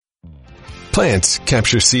Plants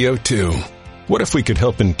capture CO2. What if we could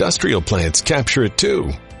help industrial plants capture it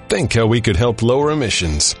too? Think how we could help lower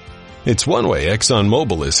emissions. It's one way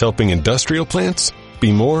ExxonMobil is helping industrial plants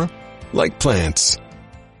be more like plants.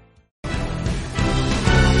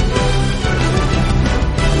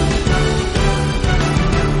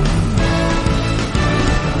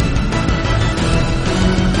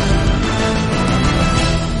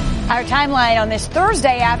 Our timeline on this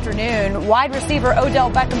Thursday afternoon, wide receiver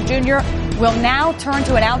Odell Beckham Jr. will now turn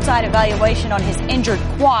to an outside evaluation on his injured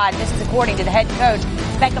quad. This is according to the head coach.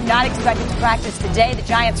 Beckham not expected to practice today. The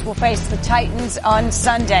Giants will face the Titans on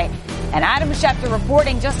Sunday. And Adam Schefter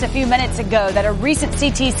reporting just a few minutes ago that a recent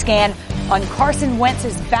CT scan on Carson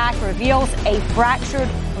Wentz's back reveals a fractured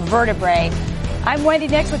vertebrae. I'm Wendy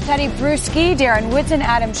Nix with Teddy Bruschi, Darren Woodson,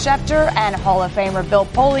 Adam Schefter, and Hall of Famer Bill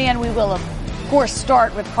Polian. We will, of course,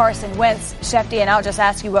 start with Carson Wentz, Shefty, and I'll just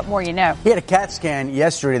ask you what more you know. He had a CAT scan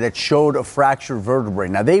yesterday that showed a fractured vertebrae.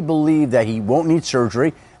 Now, they believe that he won't need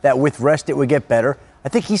surgery, that with rest it would get better. I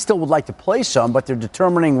think he still would like to play some, but they're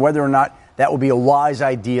determining whether or not that would be a wise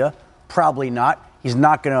idea. Probably not. He's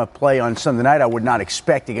not going to play on Sunday night, I would not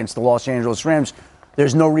expect, against the Los Angeles Rams.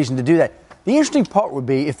 There's no reason to do that. The interesting part would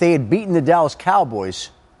be if they had beaten the Dallas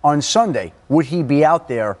Cowboys on Sunday, would he be out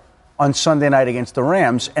there on Sunday night against the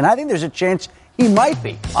Rams? And I think there's a chance he might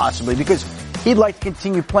be, possibly, because he'd like to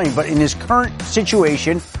continue playing. But in his current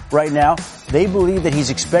situation right now, they believe that he's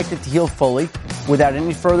expected to heal fully without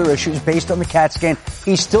any further issues based on the CAT scan.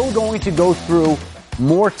 He's still going to go through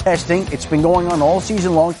more testing. It's been going on all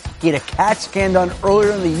season long. He had a CAT scan done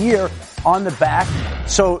earlier in the year on the back.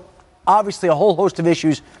 So obviously a whole host of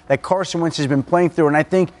issues that Carson Wentz has been playing through. And I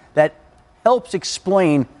think that helps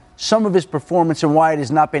explain some of his performance and why it has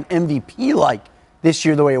not been MVP-like this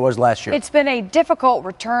year the way it was last year. It's been a difficult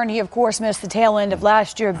return. He, of course, missed the tail end of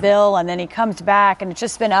last year, Bill, and then he comes back, and it's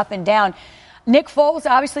just been up and down. Nick Foles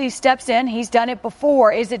obviously steps in. He's done it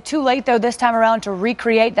before. Is it too late, though, this time around to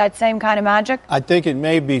recreate that same kind of magic? I think it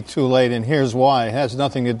may be too late, and here's why. It has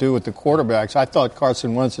nothing to do with the quarterbacks. I thought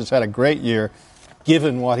Carson Wentz has had a great year,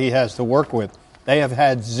 given what he has to work with. They have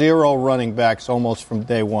had zero running backs almost from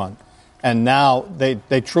day one. And now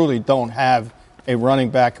they truly don't have a running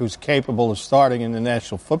back who's capable of starting in the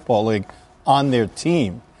National Football League on their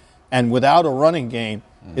team. And without a running game,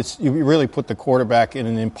 you really put the quarterback in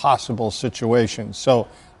an impossible situation. So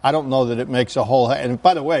I don't know that it makes a whole – and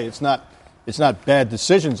by the way, it's not bad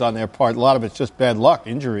decisions on their part. A lot of it's just bad luck,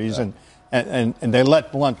 injuries, and they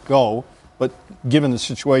let Blunt go. But given the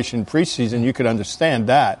situation in preseason, you could understand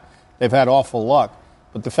that. They've had awful luck.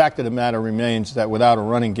 But the fact of the matter remains that without a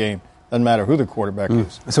running game, doesn't matter who the quarterback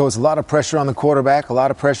is. So it's a lot of pressure on the quarterback, a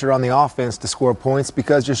lot of pressure on the offense to score points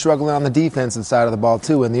because you're struggling on the defensive side of the ball,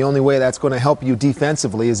 too. And the only way that's going to help you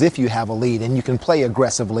defensively is if you have a lead and you can play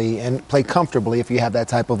aggressively and play comfortably if you have that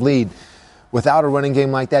type of lead. Without a running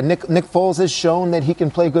game like that, Nick Foles has shown that he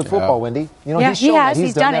can play good football, Wendy. You know, yeah, he's shown that.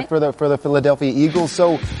 He's done that for the Philadelphia Eagles.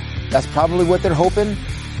 So that's probably what they're hoping.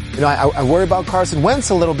 You know, I worry about Carson Wentz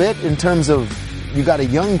a little bit in terms of you got a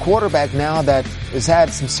young quarterback now that has had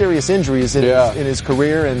some serious injuries in his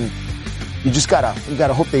career, and you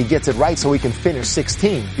gotta hope that he gets it right so he can finish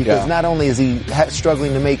 16. Because not only is he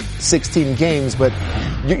struggling to make 16 games, but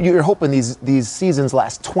you're hoping these seasons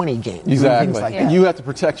last 20 games. Exactly. Like and you have to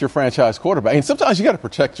protect your franchise quarterback, and sometimes you got to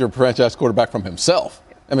protect your franchise quarterback from himself.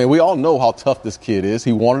 I mean, we all know how tough this kid is.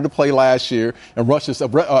 He wanted to play last year and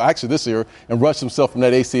this year, and rush himself from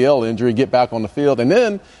that ACL injury and get back on the field. And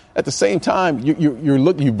then at the same time,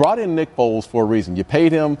 you brought in Nick Foles for a reason. You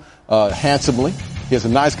paid him handsomely. He has a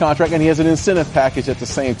nice contract, and he has an incentive package at the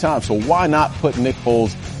same time. So why not put Nick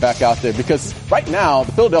Foles back out there? Because right now,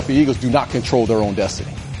 the Philadelphia Eagles do not control their own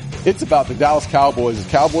destiny. It's about the Dallas Cowboys. The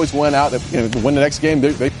Cowboys went out, win the next game.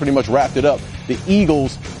 They pretty much wrapped it up. The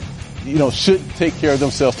Eagles, should take care of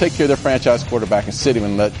themselves, take care of their franchise quarterback, and sit him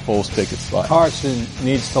and let Foles take his spot. Carson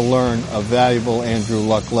needs to learn a valuable Andrew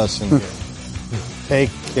Luck lesson here. Take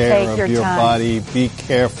care of your body. Be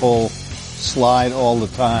careful. Slide all the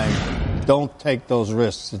time. Don't take those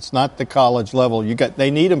risks. It's not the college level. They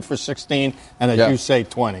need him for 16, and as you say,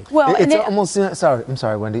 20. Well, it's almost I'm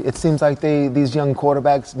sorry, Wendy. It seems like these young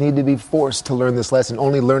quarterbacks need to be forced to learn this lesson.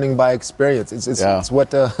 Only learning by experience. It's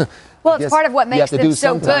what. Well, it's part of what makes them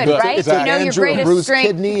so good, right? Exactly. Your greatest bruised strength.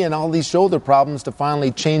 Kidney and all these shoulder problems to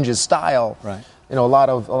finally change his style. Right. A lot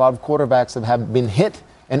of quarterbacks have been hit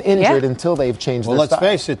and injured until they've changed their style. Well, let's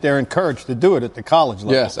face it, they're encouraged to do it at the college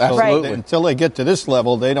level. Yes, absolutely. So until they get to this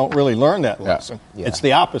level, they don't really learn that lesson. Yeah. It's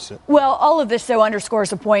the opposite. Well, all of this, though, underscores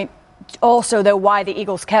the point also, though, why the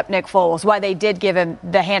Eagles kept Nick Foles, why they did give him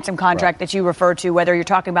the handsome contract that you referred to, whether you're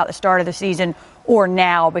talking about the start of the season or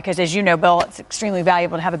now, because as you know, Bill, it's extremely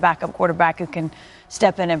valuable to have a backup quarterback who can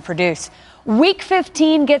step in and produce. Week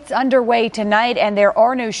 15 gets underway tonight, and there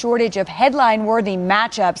are no shortage of headline-worthy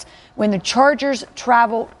matchups when the Chargers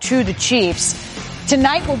travel to the Chiefs.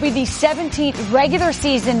 Tonight will be the 17th regular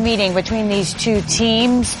season meeting between these two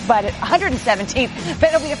teams, but 117th. But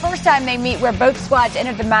it'll be the first time they meet where both squads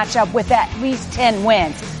entered the matchup with at least 10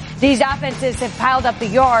 wins. These offenses have piled up the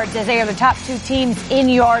yards as they are the top two teams in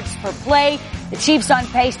yards per play. The Chiefs on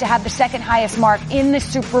pace to have the second highest mark in the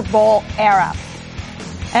Super Bowl era.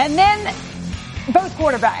 And then both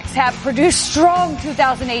quarterbacks have produced strong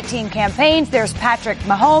 2018 campaigns. There's Patrick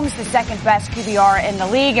Mahomes, the second best QBR in the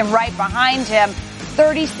league, and right behind him,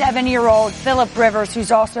 37-year-old Phillip Rivers,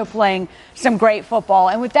 who's also playing some great football.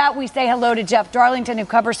 And with that, we say hello to Jeff Darlington, who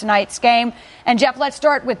covers tonight's game. And Jeff, let's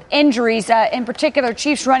start with injuries. In particular,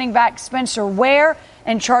 Chiefs running back Spencer Ware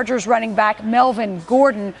and Chargers running back Melvin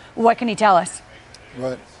Gordon. What can you tell us?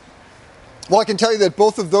 Right. Well, I can tell you that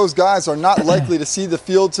both of those guys are not likely to see the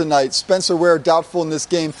field tonight. Spencer Ware doubtful in this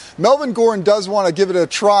game. Melvin Gordon does want to give it a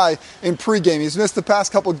try in pregame. He's missed the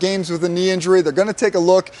past couple games with a knee injury. They're going to take a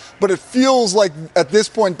look, but it feels like at this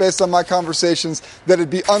point, based on my conversations, that it'd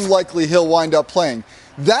be unlikely he'll wind up playing.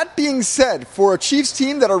 That being said, for a Chiefs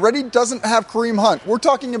team that already doesn't have Kareem Hunt, we're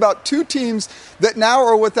talking about two teams that now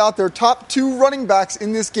are without their top two running backs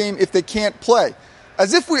in this game if they can't play.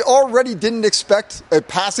 As if we already didn't expect a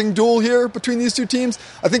passing duel here between these two teams,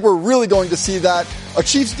 I think we're really going to see that. A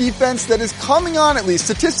Chiefs defense that is coming on, at least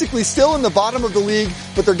statistically, still in the bottom of the league,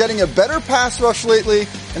 but they're getting a better pass rush lately.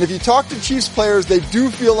 And if you talk to Chiefs players, they do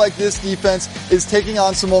feel like this defense is taking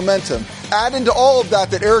on some momentum. Add into all of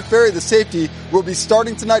that Eric Berry, the safety, will be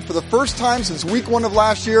starting tonight for the first time since week 1 of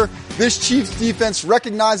last year. This Chiefs defense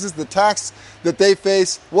recognizes the task that they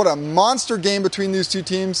face. What a monster game between these two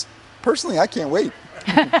teams. Personally, I can't wait.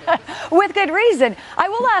 With good reason. I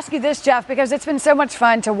will ask you this, Jeff, because it's been so much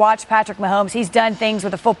fun to watch Patrick Mahomes. He's done things with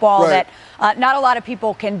the football that not a lot of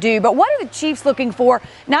people can do. But what are the Chiefs looking for,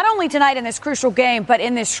 not only tonight in this crucial game, but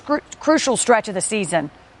in this crucial stretch of the season?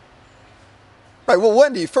 Right, well,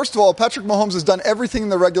 Wendy, first of all, Patrick Mahomes has done everything in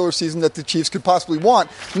the regular season that the Chiefs could possibly want.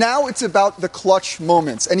 Now it's about the clutch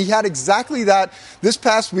moments, and he had exactly that this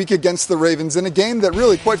past week against the Ravens in a game that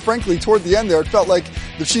really, quite frankly, toward the end there, it felt like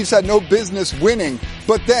the Chiefs had no business winning.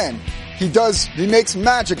 But then he makes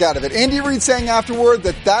magic out of it. Andy Reid saying afterward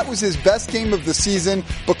that was his best game of the season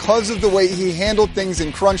because of the way he handled things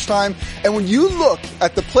in crunch time. And when you look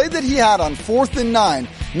at the play that he had on 4th and 9,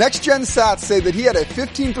 Next Gen Stats say that he had a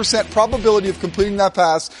 15% probability of completing that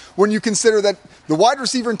pass when you consider that the wide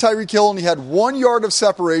receiver in Tyreek Hill only had 1 yard of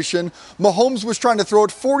separation. Mahomes was trying to throw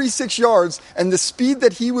it 46 yards, and the speed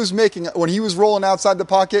that he was making when he was rolling outside the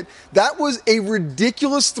pocket, that was a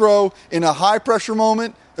ridiculous throw in a high-pressure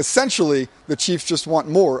moment. Essentially, the Chiefs just want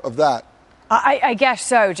more of that. I guess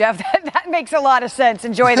so, Jeff. That makes a lot of sense.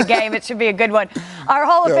 Enjoy the game. It should be a good one. Our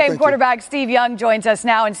Hall of Fame quarterback, Steve Young, joins us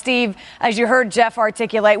now. And, Steve, as you heard Jeff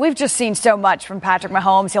articulate, we've just seen so much from Patrick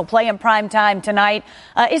Mahomes. He'll play in prime time tonight.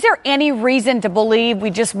 Is there any reason to believe we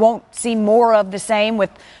just won't see more of the same with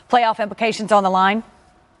playoff implications on the line?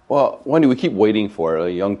 Well, Wendy, we keep waiting for it.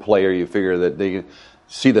 A young player, you figure that they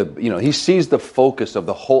see he sees the focus of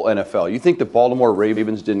the whole NFL. You think the Baltimore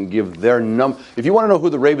Ravens didn't give their if you want to know who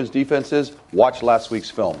the Ravens defense is, watch last week's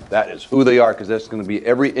film. That is who they are, because that's going to be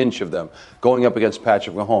every inch of them going up against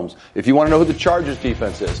Patrick Mahomes. If you want to know who the Chargers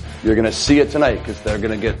defense is, you're going to see it tonight, because they're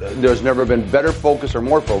going to there's never been better focus or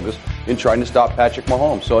more focus in trying to stop Patrick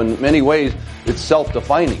Mahomes. So in many ways, it's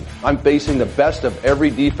self-defining. I'm facing the best of every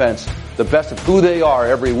defense, the best of who they are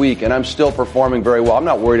every week, and I'm still performing very well. I'm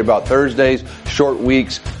not worried about Thursdays, short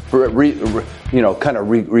weeks, recurring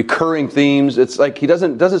themes. It's like he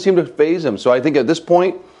doesn't seem to faze him. So I think at this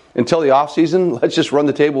point, until the offseason, let's just run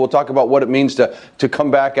the table. We'll talk about what it means to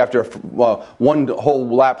come back after one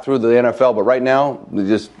whole lap through the NFL. But right now,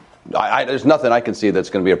 there's nothing I can see that's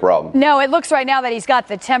going to be a problem. No, it looks right now that he's got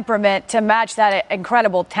the temperament to match that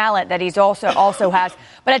incredible talent that he's also has.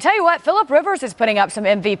 But I tell you what, Phillip Rivers is putting up some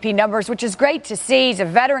MVP numbers, which is great to see. He's a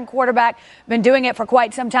veteran quarterback, been doing it for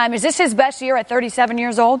quite some time. Is this his best year at 37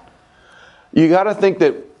 years old? You got to think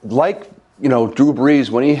that, Drew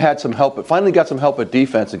Brees, when he had some help, finally got some help at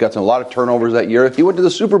defense and got a lot of turnovers that year, he went to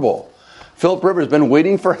the Super Bowl. Phillip Rivers has been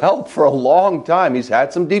waiting for help for a long time. He's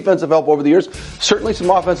had some defensive help over the years, certainly some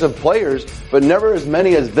offensive players, but never as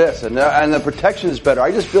many as this. And the protection is better.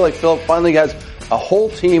 I just feel like Phillip finally has a whole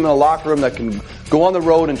team in a locker room that can go on the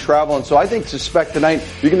road and travel. And so I think suspect tonight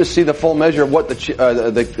you're going to see the full measure of what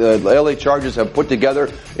the LA Chargers have put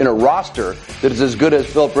together in a roster that is as good as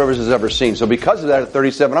Phillip Rivers has ever seen. So because of that, at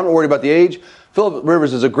 37, I'm not worried about the age. Phillip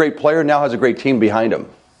Rivers is a great player, now has a great team behind him.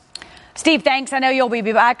 Steve, thanks. I know you'll be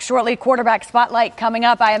back shortly. Quarterback Spotlight coming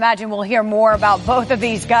up. I imagine we'll hear more about both of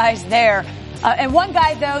these guys there. And one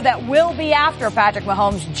guy, though, that will be after Patrick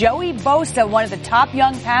Mahomes, Joey Bosa, one of the top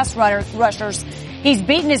young pass rushers. He's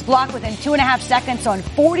beaten his block within 2.5 seconds on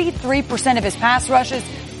 43% of his pass rushes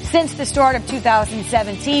since the start of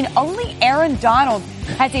 2017. Only Aaron Donald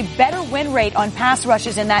has a better win rate on pass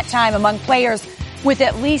rushes in that time among players with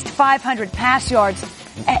at least 500 pass yards.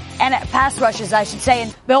 And pass rushes, I should say.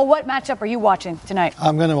 And Bill, what matchup are you watching tonight?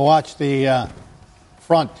 I'm going to watch the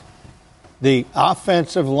front. The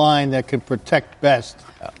offensive line that can protect best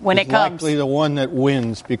when it comes. Likely the one that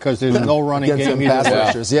wins because there's no running game either way.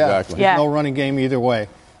 Exactly. There's no running game either way.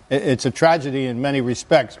 It's a tragedy in many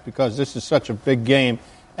respects because this is such a big game,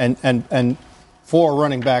 and 4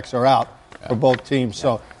 running backs are out for both teams.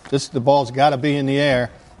 So the ball's got to be in the air,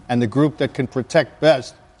 and the group that can protect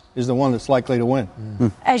best is the one that's likely to win. Mm-hmm.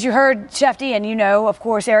 As you heard, Shefty, and you know, of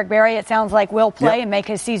course, Eric Berry, it sounds like will play and make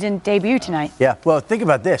his season debut tonight. Yeah, well, think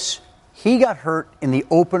about this. He got hurt in the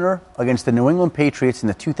opener against the New England Patriots in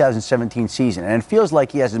the 2017 season, and it feels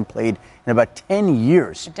like he hasn't played in about 10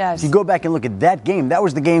 years. It does. If you go back and look at that game, that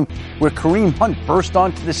was the game where Kareem Hunt burst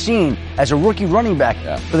onto the scene as a rookie running back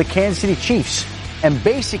for the Kansas City Chiefs. And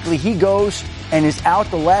basically, he goes and is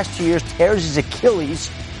out the last 2 years, tears his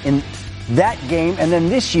Achilles in that game, and then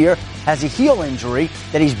this year has a heel injury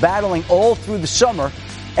that he's battling all through the summer.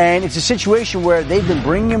 And it's a situation where they've been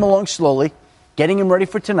bringing him along slowly, getting him ready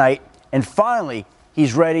for tonight, and finally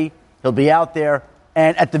he's ready. He'll be out there,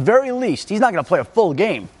 and at the very least, he's not going to play a full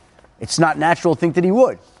game. It's not natural to think that he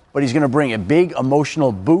would, but he's going to bring a big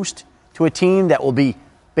emotional boost to a team that will be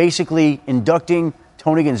basically inducting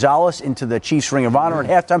Tony Gonzalez into the Chiefs Ring of Honor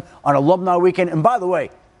at halftime on Alumni Weekend. And by the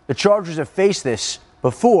way, the Chargers have faced this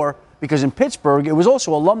before, because in Pittsburgh, it was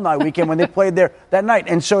also Alumni Weekend when they played there that night.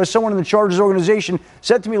 And so as someone in the Chargers organization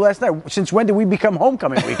said to me last night, since when did we become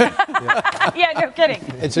homecoming weekend? Yeah, no kidding.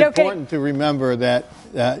 It's important to remember that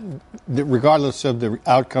regardless of the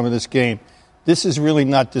outcome of this game, this is really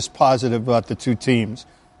not dispositive about the two teams.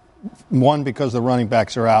 1, because the running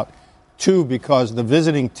backs are out. 2, because the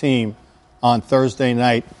visiting team on Thursday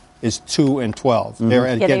night is 2-12.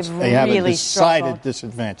 Mm-hmm. They have a decided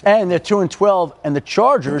disadvantage. And they're 2-12, and the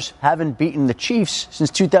Chargers haven't beaten the Chiefs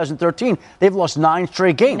since 2013. They've lost 9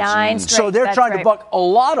 straight games. 9 straight. So they're trying to buck a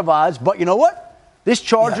lot of odds, but you know what? This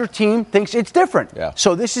Charger team thinks it's different. Yeah.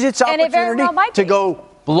 So this is its opportunity to go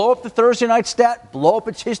blow up the Thursday night stat, blow up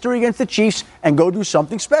its history against the Chiefs, and go do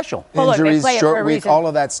something special. Well, Injuries, short week, all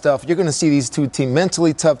of that stuff. You're going to see these two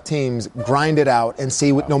mentally tough teams grind it out and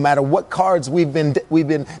see no matter what cards we've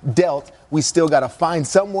been dealt, we still got to find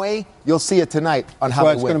some way. You'll see it tonight on how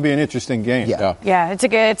it's going to be an interesting game. Yeah, it's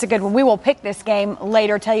a good one. We will pick this game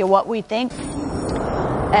later, tell you what we think.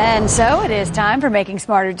 And so it is time for Making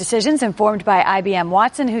Smarter Decisions, informed by IBM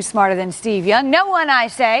Watson, who's smarter than Steve Young. No one, I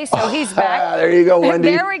say, so he's back. There you go,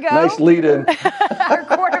 Wendy. There we go. Nice lead-in. Our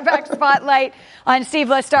quarterback spotlight on Steve.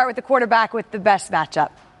 Let's start with the quarterback with the best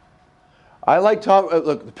matchup. I like Tom.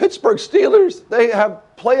 Look, the Pittsburgh Steelers, they have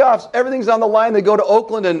playoffs. Everything's on the line. They go to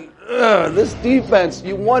Oakland, and this defense,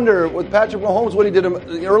 you wonder with Patrick Mahomes, what he did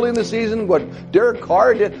early in the season, what Derek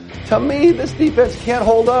Carr did. To me, this defense can't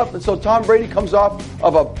hold up. And so Tom Brady comes off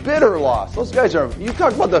of a bitter loss. Those guys are, you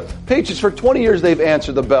talk about the Patriots, for 20 years they've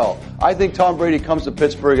answered the bell. I think Tom Brady comes to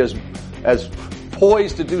Pittsburgh as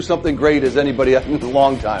poised to do something great as anybody in a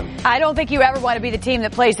long time. I don't think you ever want to be the team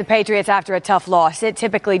that plays the Patriots after a tough loss. It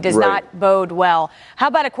typically does not bode well. How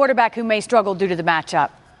about a quarterback who may struggle due to the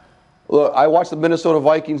matchup? Look, I watched the Minnesota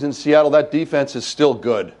Vikings in Seattle. That defense is still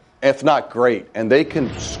good, if not great. And they can,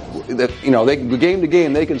 game to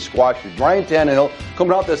game, they can squash you. Ryan Tannehill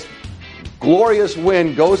coming out this glorious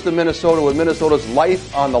win, goes to Minnesota with Minnesota's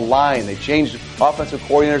life on the line. They changed offensive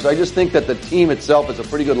coordinators. I just think that the team itself is a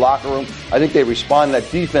pretty good locker room. I think they respond. That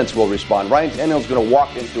defense will respond. Ryan Tannehill's going to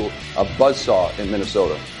walk into a buzzsaw in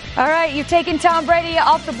Minnesota. All right, you've taken Tom Brady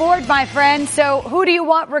off the board, my friend. So who do you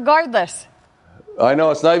want regardless? I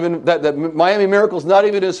know it's not even that Miami Miracle's not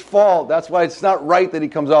even his fault. That's why it's not right that he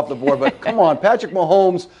comes off the board. But come on, Patrick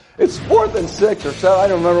Mahomes, it's 4th and 6 or 7. I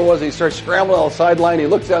don't remember what it was. He starts scrambling on the sideline. He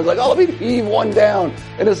looks down. He's like, oh, let me heave one down.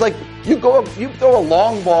 And it's like you throw a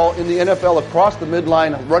long ball in the NFL across the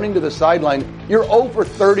midline, running to the sideline. You're 0 for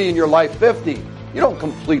 30 in your life, 50. You don't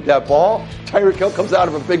complete that ball. Tyreek Hill comes out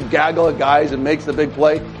of a big gaggle of guys and makes the big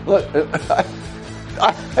play. Look,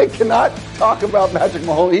 I cannot talk about Patrick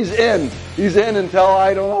Mahomes. He's in until,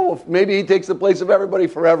 I don't know, maybe he takes the place of everybody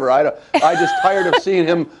forever. I just tired of seeing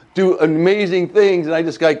him do amazing things, and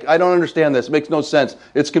I don't understand this. It makes no sense.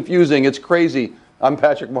 It's confusing. It's crazy. I'm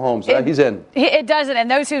Patrick Mahomes. He's in. It doesn't, and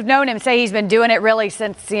those who've known him say he's been doing it really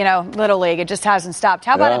since, Little League. It just hasn't stopped.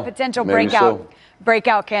 How about a potential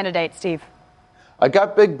breakout candidate, Steve? I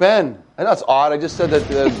got Big Ben. I know it's odd. I just said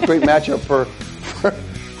that great matchup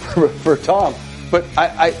for Tom. But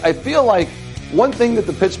I feel like one thing that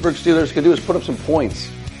the Pittsburgh Steelers can do is put up some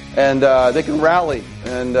points. And they can rally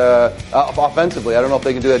and offensively. I don't know if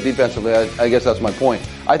they can do that defensively. I guess that's my point.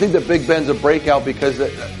 I think that Big Ben's a breakout because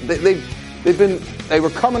they were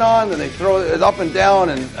coming on and they throw it up and down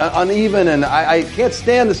and uneven. And I can't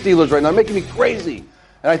stand the Steelers right now. They're making me crazy.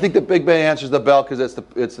 And I think that Big Ben answers the bell because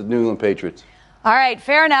it's the New England Patriots. All right,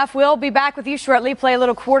 fair enough. We'll be back with you shortly. Play a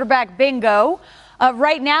little quarterback bingo.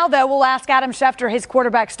 Right now, though, we'll ask Adam Schefter his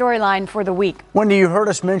quarterback storyline for the week. Wendy, you heard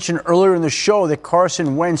us mention earlier in the show that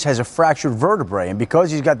Carson Wentz has a fractured vertebrae. And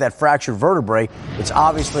because he's got that fractured vertebrae, it's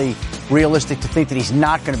obviously realistic to think that he's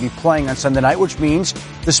not going to be playing on Sunday night, which means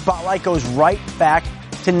the spotlight goes right back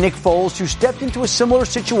to Nick Foles, who stepped into a similar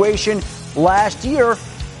situation last year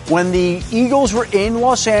when the Eagles were in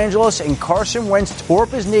Los Angeles and Carson Wentz tore up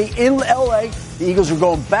his knee in L.A. The Eagles are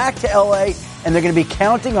going back to L.A., and they're going to be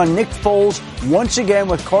counting on Nick Foles once again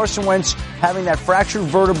with Carson Wentz having that fractured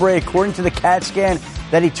vertebrae, according to the CAT scan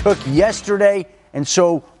that he took yesterday. And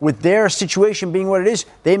so with their situation being what it is,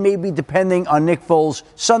 they may be depending on Nick Foles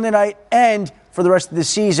Sunday night and for the rest of the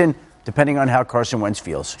season, depending on how Carson Wentz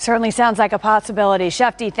feels. Certainly sounds like a possibility.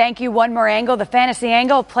 Shefty, thank you. One more angle, the fantasy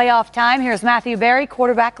angle, playoff time. Here's Matthew Berry,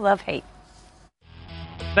 quarterback love-hate.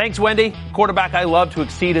 Thanks, Wendy. Quarterback I love to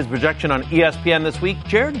exceed his projection on ESPN this week,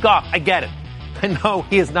 Jared Goff. I get it. I know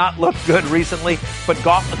he has not looked good recently, but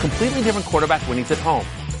Goff, a completely different quarterback when he's at home.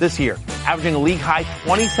 This year, averaging a league-high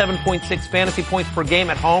 27.6 fantasy points per game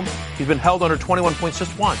at home. He's been held under 21 points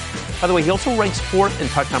just once. By the way, he also ranks 4th in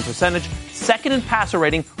touchdown percentage, 2nd in passer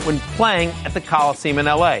rating when playing at the Coliseum in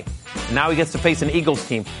L.A. And now he gets to face an Eagles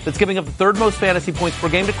team that's giving up the 3rd most fantasy points per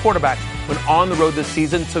game to quarterbacks when on the road this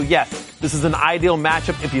season. So yes, this is an ideal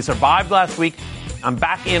matchup. If you survived last week, I'm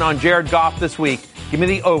back in on Jared Goff this week. Give me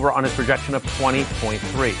the over on his projection of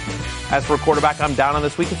 20.3. As for a quarterback I'm down on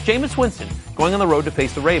this week, it's Jameis Winston going on the road to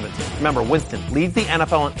face the Ravens. Remember, Winston leads the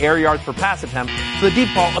NFL in air yards per pass attempt, so the deep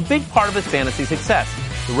ball, a big part of his fantasy success.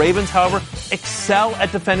 The Ravens, however, excel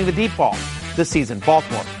at defending the deep ball. This season,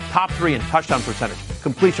 Baltimore, top 3 in touchdown percentage,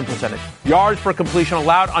 completion percentage, yards per completion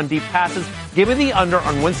allowed on deep passes. Give me the under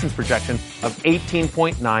on Winston's projection of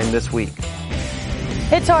 18.9 this week.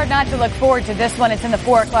 It's hard not to look forward to this one. It's in the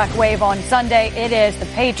 4 o'clock wave on Sunday. It is the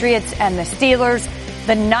Patriots and the Steelers.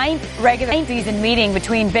 The 9th regular season meeting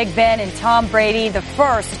between Big Ben and Tom Brady. The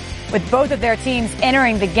first with both of their teams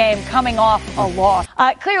entering the game coming off a loss.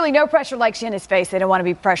 Clearly no pressure like in his face. They don't want to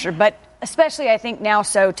be pressured. But especially I think now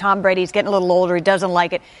so Tom Brady's getting a little older. He doesn't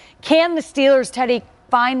like it. Can the Steelers, Teddy,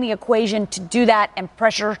 find the equation to do that and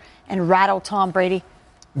pressure and rattle Tom Brady?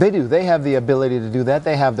 They do. They have the ability to do that.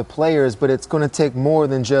 They have the players, but it's going to take more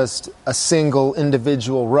than just a single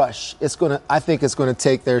individual rush. I think it's going to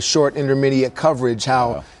take their short intermediate coverage,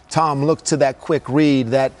 how Tom looked to that quick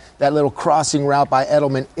read, that little crossing route by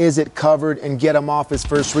Edelman. Is it covered? And get him off his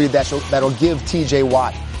first read. That'll give T.J.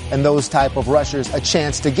 Watt and those type of rushers a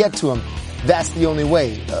chance to get to him. That's the only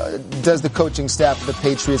way. Does the coaching staff of the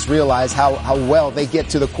Patriots realize how well they get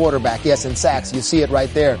to the quarterback? Yes, in sacks. You see it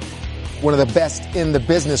right there. One of the best in the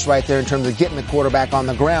business right there in terms of getting the quarterback on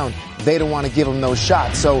the ground. They don't want to give him those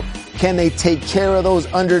shots. So can they take care of those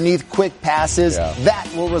underneath quick passes? Yeah. That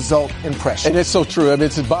will result in pressure. And it's so true. I mean,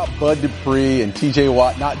 it's about Bud Dupree and T.J.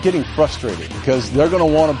 Watt not getting frustrated because they're going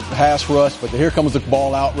to want to pass rush, but here comes the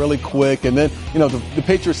ball out really quick. And then, the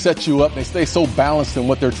Patriots set you up. They stay so balanced in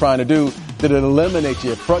what they're trying to do that it eliminates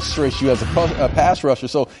you. It frustrates you as a pass rusher.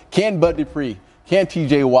 So can Bud Dupree, can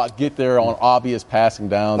T.J. Watt get there on obvious passing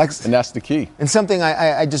downs? And that's the key. And something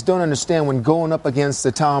I just don't understand when going up against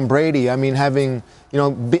the Tom Brady, I mean, having,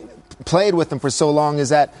 played with him for so long, is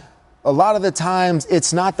that a lot of the times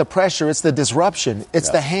it's not the pressure, it's the disruption. It's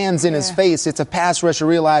the hands in his face. It's a pass rusher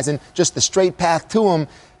realizing just the straight path to him,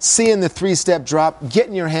 seeing the 3-step drop,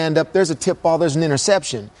 getting your hand up, there's a tip ball, there's an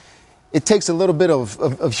interception. It takes a little bit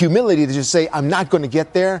of humility to just say, I'm not going to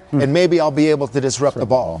get there, and maybe I'll be able to disrupt the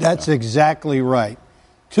ball. That's exactly right.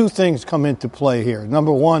 2 things come into play here.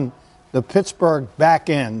 Number one, the Pittsburgh back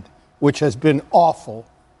end, which has been awful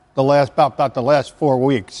about the last 4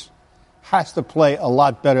 weeks, has to play a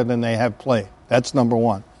lot better than they have played. That's number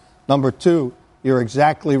one. Number two, you're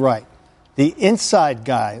exactly right. The inside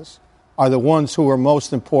guys are the ones who are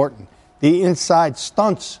most important. The inside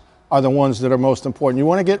stunts are the ones that are most important. You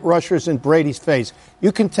want to get rushers in Brady's face.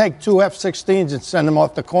 You can take two F-16s and send them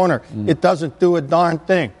off the corner. It doesn't do a darn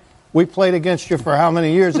thing. We played against you for how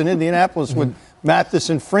many years in Indianapolis with Mathis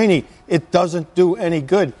and Freeney. It doesn't do any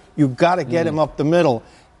good. You've got to get him up the middle.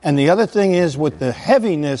 And the other thing is with the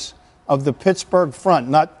heaviness of the Pittsburgh front,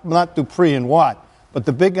 not Dupree and Watt, but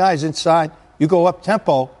the big guys inside, you go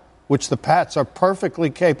up-tempo, which the Pats are perfectly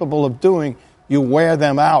capable of doing, you wear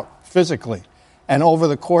them out physically. And over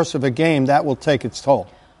the course of a game, that will take its toll.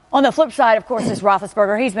 On the flip side, of course, is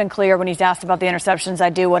Roethlisberger. He's been clear when he's asked about the interceptions. I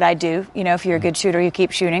do what I do. You know, if you're a good shooter, you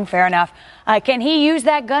keep shooting. Fair enough. Can he use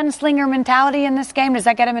that gunslinger mentality in this game? Does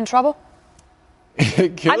that get him in trouble? He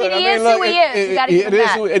is who he is. You gotta give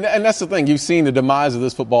him that. And that's the thing. You've seen the demise of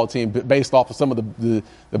this football team based off of some of the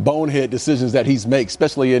bonehead decisions that he's made,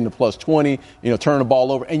 especially in the plus 20, turn the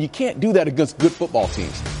ball over. And you can't do that against good football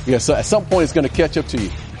teams. So at some point it's going to catch up to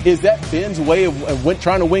you. Is that Ben's way of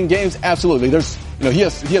trying to win games? Absolutely. He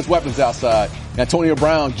has weapons outside. Antonio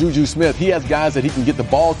Brown, Juju Smith, he has guys that he can get the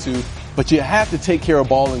ball to. But you have to take care of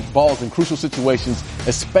balls in crucial situations,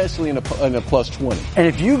 especially in a plus 20. And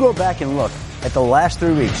if you go back and look at the last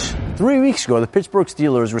 3 weeks, 3 weeks ago, the Pittsburgh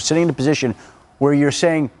Steelers were sitting in a position where you're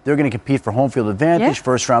saying they're going to compete for home field advantage,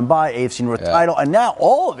 first-round bye, AFC North title, and now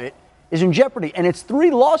all of it is in jeopardy. And it's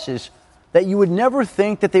 3 losses that you would never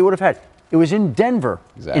think that they would have had. It was in Denver,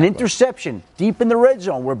 an interception deep in the red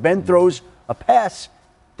zone where Ben throws a pass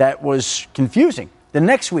that was confusing. The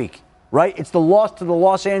next week, right, it's the loss to the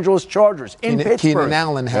Los Angeles Chargers in Pittsburgh. Keenan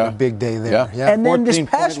Allen had a big day there. And then this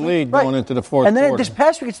past week, going into the fourth and then quarter. This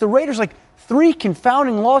past week, it's the Raiders, 3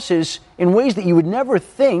 confounding losses in ways that you would never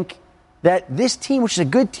think that this team, which is a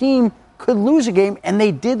good team, could lose a game, and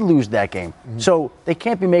they did lose that game. So they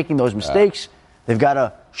can't be making those mistakes. They've got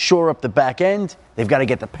to shore up the back end. They've got to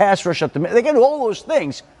get the pass rush up the middle. They got to do all those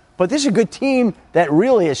things. But this is a good team that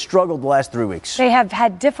really has struggled the last 3 weeks. They have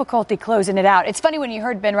had difficulty closing it out. It's funny when you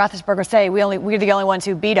heard Ben Roethlisberger say, we're the only ones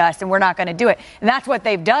who beat us, and we're not going to do it. And that's what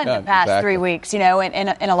they've done the past 3 weeks, in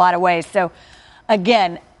a lot of ways. So,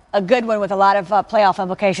 again, a good one with a lot of playoff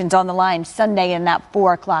implications on the line Sunday in that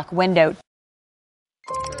 4 o'clock window.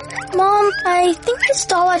 Mom, I think this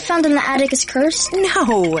doll I found in the attic is cursed.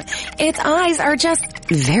 No, its eyes are just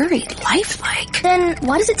very lifelike. Then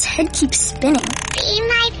why does its head keep spinning? Be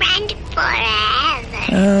my friend forever.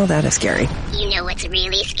 Oh, that is scary. You know what's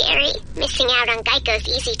really scary? Missing out on Geico's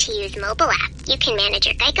easy-to-use mobile app. You can manage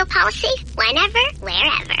your Geico policy whenever,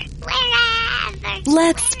 wherever.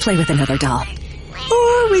 Let's play with another doll.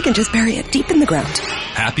 Or we can just bury it deep in the ground.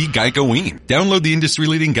 Happy Geico-ween. Download the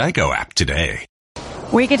industry-leading Geico app today.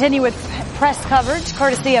 We continue with press coverage,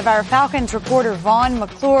 courtesy of our Falcons reporter Vaughn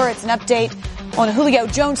McClure. It's an update on Julio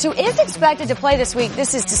Jones, who is expected to play this week.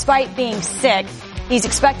 This is despite being sick. He's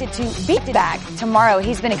expected to be back tomorrow.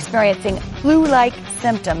 He's been experiencing flu-like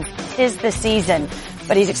symptoms. Tis the season,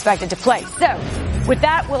 but he's expected to play. So, with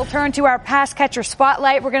that, we'll turn to our pass catcher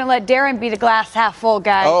spotlight. We're going to let Darren be the glass half full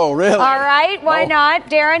guy. Oh, really? All right, why not?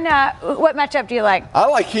 Darren, what matchup do you like? I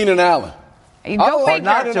like Keenan Allen. You go figure.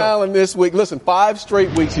 Keenan Allen this week. Listen, 5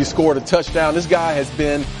 straight weeks he scored a touchdown. This guy has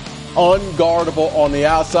been unguardable on the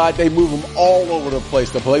outside. They move him all over the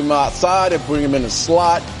place. They play him outside. They bring him in the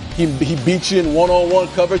slot. He beats you in one-on-one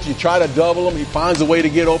coverage. You try to double him. He finds a way to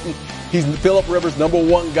get open. He's Phillip Rivers' number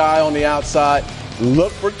 1 guy on the outside.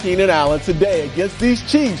 Look for Keenan Allen today against these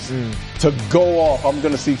Chiefs to go off. I'm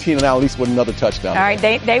going to see Keenan Allen at least with another touchdown. All right,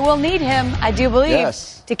 they will need him, I do believe,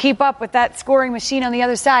 to keep up with that scoring machine on the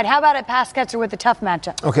other side. How about a pass catcher with a tough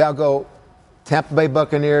matchup? Okay, I'll go Tampa Bay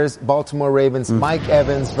Buccaneers, Baltimore Ravens, Mike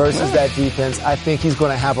Evans versus that defense. I think he's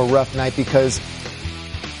going to have a rough night because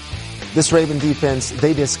this Raven defense,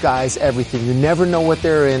 they disguise everything. You never know what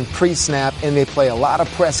they're in pre-snap, and they play a lot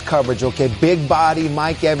of press coverage, okay? Big body,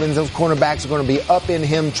 Mike Evans, those cornerbacks are going to be up in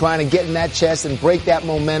him, trying to get in that chest and break that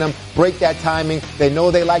momentum, break that timing. They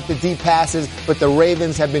know they like the deep passes, but the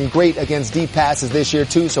Ravens have been great against deep passes this year,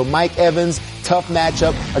 too. So Mike Evans, tough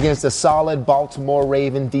matchup against a solid Baltimore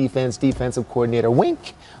Raven defensive coordinator.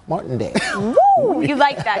 Wink. Martindale. Woo! You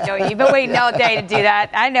like that, don't you? You've been waiting all day to do that.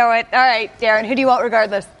 I know it. All right, Darren, who do you want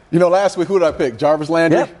regardless? Last week, who did I pick? Jarvis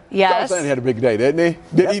Landry? Yep. Yes. Jarvis Landry had a big day, didn't he?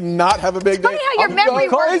 Did he not have a big day? Funny how your memory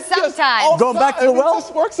works sometimes. Going back to the well? It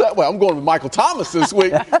just works that way. I'm going with Michael Thomas this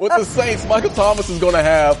week with the Saints. Michael Thomas is going to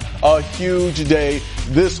have a huge day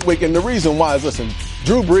this week. And the reason why is, listen,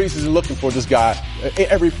 Drew Brees is looking for this guy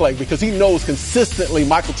every play because he knows consistently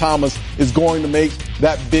Michael Thomas is going to make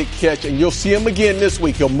that big catch. And you'll see him again this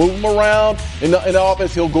week. He'll move him around in the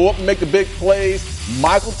offense. He'll go up and make the big plays.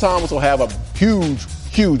 Michael Thomas will have a huge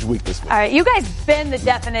Huge week this week. All right, you guys been the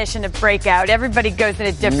definition of breakout. Everybody goes in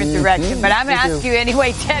a different direction, but I'm going to ask you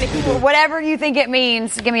anyway, Teddy, whatever you think it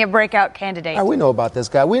means, give me a breakout candidate. We know about this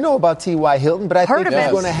guy. We know about T.Y. Hilton, but I think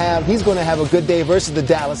he's going to have a good day versus the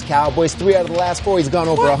Dallas Cowboys. 3 out of the last 4, he's gone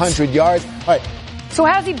over 100 yards. All right. So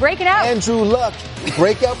how's he breaking out? Andrew Luck.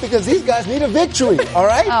 Breakout because these guys need a victory, all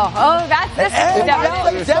right? That's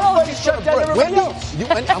everybody shut down everybody else.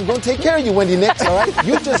 I'm going to take care of you, Wendy Nix, all right?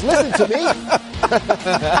 You just listen to me.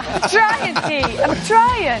 I'm trying, T. I'm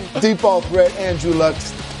trying. Deep ball threat, Andrew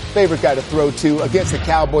Luck's favorite guy to throw to against the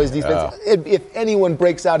Cowboys defense. If anyone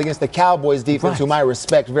breaks out against the Cowboys defense, whom I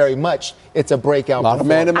respect very much, it's a breakout. Not a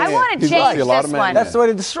man-to-man. I want to change this one. That's the way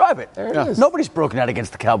to describe it. There it is. Nobody's broken out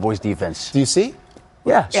against the Cowboys defense. Do you see?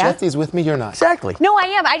 Yeah. Shefty's with me, you're not. Exactly. No, I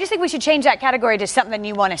am. I just think we should change that category to something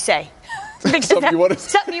you want to say. Something you want to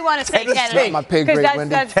say, candidate. My pig grade,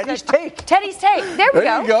 Wendy. Teddy's take. Teddy's take. There we go.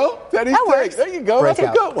 There you go. Teddy's that take. Works. There you go. That's a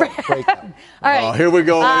good one. Breakout. All right. Here we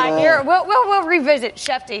go. We'll revisit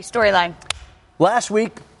Shefty storyline. Last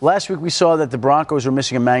week we saw that the Broncos were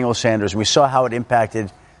missing Emmanuel Sanders, and we saw how it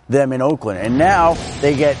impacted them in Oakland. And now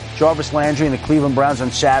they get Jarvis Landry and the Cleveland Browns on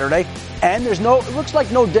Saturday. And it looks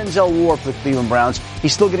like no Denzel Ward for the Cleveland Browns.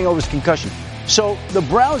 He's still getting over his concussion. So the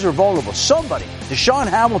Browns are vulnerable. Somebody, Deshaun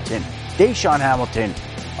Hamilton,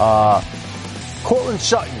 Cortland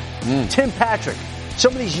Sutton, Tim Patrick,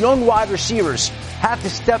 some of these young wide receivers have to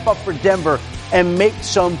step up for Denver and make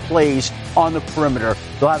some plays on the perimeter.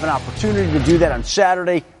 They'll have an opportunity to do that on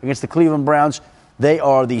Saturday against the Cleveland Browns. They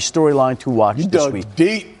are the storyline to watch this week. You dug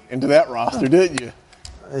deep into that roster, didn't you?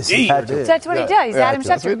 That's what he does. He's Adam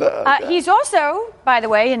Schefter. He's also, by the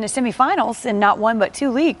way, in the semifinals in not 1 but 2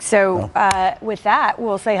 leagues. So with that,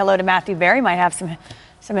 we'll say hello to Matthew Berry. Might have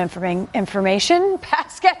some information.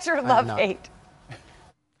 Pass catcher, love, hate.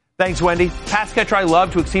 Thanks, Wendy. Pass catcher I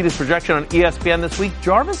love to exceed his projection on ESPN this week,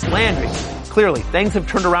 Jarvis Landry. Clearly, things have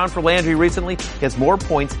turned around for Landry recently. He has more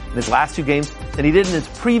points in his last 2 games than he did in his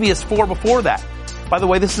previous 4 before that. By the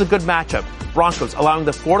way, this is a good matchup. Broncos allowing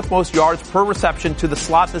the 4th most yards per reception to the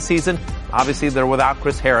slot this season. Obviously, they're without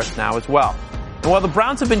Chris Harris now as well. And while the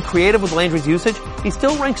Browns have been creative with Landry's usage, he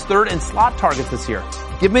still ranks 3rd in slot targets this year.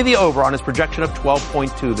 Give me the over on his projection of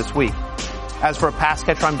 12.2 this week. As for a pass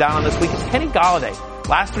catcher I'm down on this week, it's Kenny Golladay.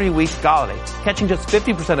 Last 3 weeks, Golladay catching just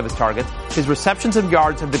 50% of his targets. His receptions and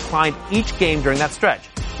yards have declined each game during that stretch.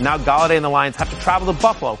 Now Golladay and the Lions have to travel to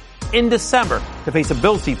Buffalo in December to face a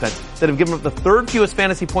Bills defense that have given up the 3rd fewest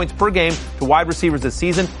fantasy points per game to wide receivers this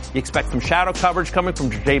season. You expect some shadow coverage coming from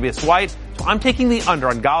Tre'Davious White, so I'm taking the under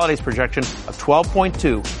on Galladay's projection of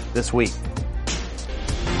 12.2 this week.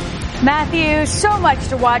 Matthew, so much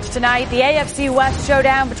to watch tonight. The AFC West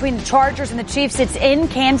showdown between the Chargers and the Chiefs. It's in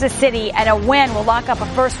Kansas City, and a win will lock up a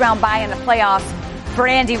first-round bye in the playoffs for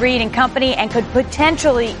Andy Reid and company and could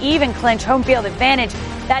potentially even clinch home field advantage.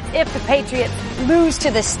 That's if the Patriots lose to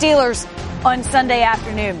the Steelers on Sunday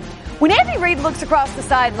afternoon. When Andy Reid looks across the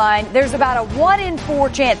sideline, there's about a 1 in 4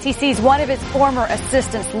 chance he sees one of his former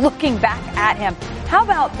assistants looking back at him. How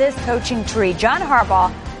about this coaching tree? John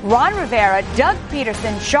Harbaugh, Ron Rivera, Doug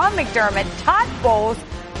Peterson, Sean McDermott, Todd Bowles,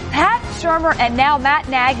 Pat Shurmur, and now Matt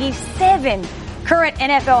Nagy. 7 current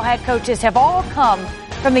NFL head coaches have all come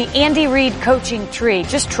from the Andy Reid coaching tree.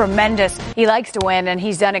 Just tremendous. He likes to win, and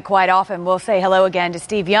he's done it quite often. We'll say hello again to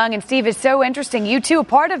Steve Young. And Steve, is so interesting. You, too, a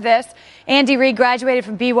part of this. Andy Reid graduated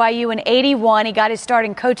from BYU in 81. He got his start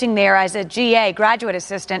in coaching there as a GA, graduate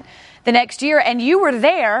assistant, the next year. And you were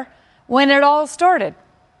there when it all started.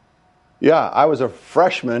 Yeah, I was a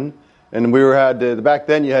freshman, and we back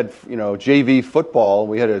then you had, JV football.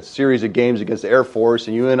 We had a series of games against the Air Force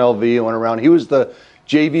and UNLV and went around. He was the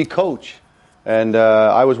JV coach. And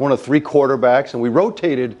I was one of 3 quarterbacks, and we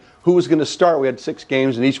rotated who was going to start. We had 6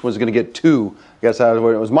 games, and each one was going to get 2. I guess it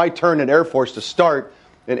was my turn at Air Force to start.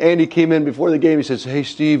 And Andy came in before the game. He says, "Hey,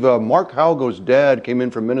 Steve, Mark Howgo's dad came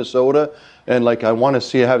in from Minnesota, and I want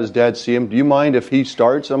to have his dad see him. Do you mind if he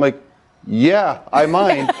starts?" I'm like, "Yeah, I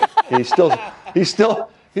mind." He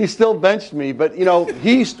still benched me, but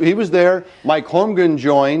he was there. Mike Holmgren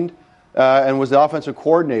joined and was the offensive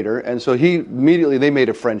coordinator, and so they made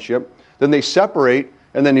a friendship. Then they separate,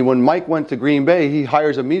 and then when Mike went to Green Bay, he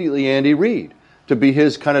hires immediately Andy Reid to be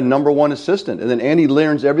his kind of number 1 assistant. And then Andy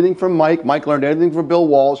learns everything from Mike. Mike learned everything from Bill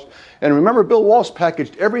Walsh. And remember, Bill Walsh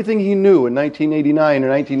packaged everything he knew in 1989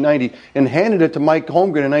 and 1990 and handed it to Mike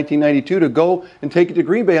Holmgren in 1992 to go and take it to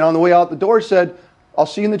Green Bay. And on the way out the door said, "I'll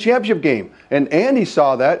see you in the championship game." And Andy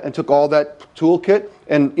saw that and took all that toolkit.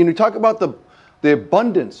 And talk about the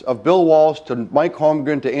abundance of Bill Walsh to Mike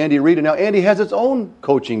Holmgren to Andy Reid, and now Andy has its own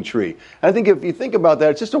coaching tree. And I think if you think about that,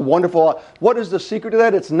 it's just a wonderful. What is the secret to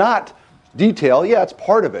that? It's not detail. Yeah, it's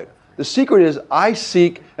part of it. The secret is I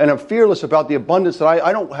seek and I'm fearless about the abundance that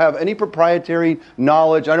I don't have any proprietary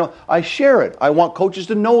knowledge. I share it. I want coaches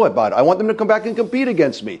to know about it. I want them to come back and compete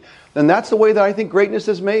against me. And that's the way that I think greatness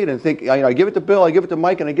is made. And I give it to Bill, I give it to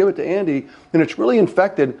Mike, and I give it to Andy. And it's really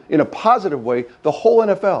infected in a positive way the whole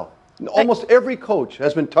NFL. Almost every coach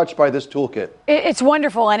has been touched by this toolkit. It's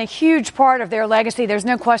wonderful and a huge part of their legacy. There's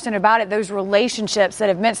no question about it. Those relationships that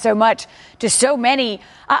have meant so much to so many.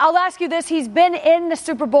 I'll ask you this. He's been in the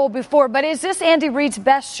Super Bowl before, but is this Andy Reid's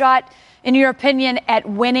best shot, in your opinion, at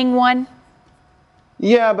winning one?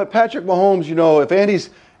 Yeah, but Patrick Mahomes, if Andy's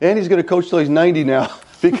going to coach till he's 90 now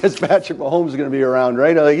because Patrick Mahomes is going to be around,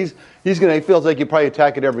 right? He feels like you probably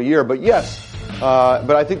attack it every year. But yes.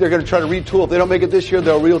 But I think they're going to try to retool. If they don't make it this year,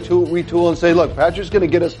 they'll retool and say, look, Patrick's going to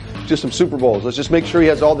get us to some Super Bowls. Let's just make sure he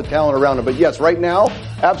has all the talent around him. But yes, right now,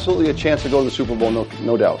 absolutely a chance to go to the Super Bowl,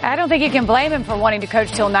 no doubt. I don't think you can blame him for wanting to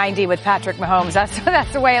coach till 90 with Patrick Mahomes.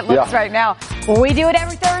 That's the way it looks right now. Well, we do it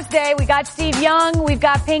every Thursday. We got Steve Young. We've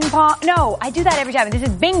got ping pong. No, I do that every time. This is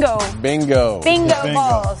bingo. Bingo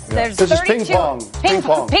Balls. Yeah. There's this 32. Is ping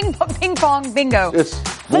pong. Ping pong bingo.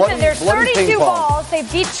 Bloody, there's 32 balls. Pong.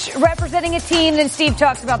 They've each representing a team. Then Steve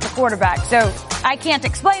talks about the quarterback. So I can't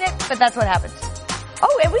explain it, but that's what happens.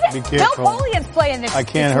 Oh, and we got Bill Polian's playing this. I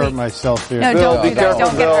can't hurt myself here. No, Bill, don't do that.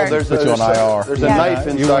 Don't get hurt. There's a knife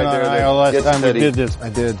inside you went on there. IR last time we did this. I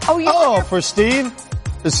did. For Steve,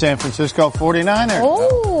 the San Francisco 49ers.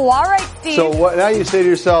 Oh, all right, Steve. So now you say to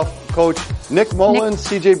yourself, Coach, Nick Mullins,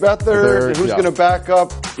 C.J. Beathard, who's going to back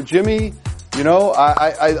up Jimmy?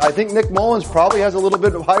 I think Nick Mullins probably has a little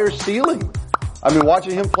bit of higher ceiling. I mean,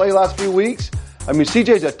 watching him play last few weeks,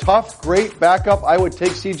 CJ's a tough, great backup. I would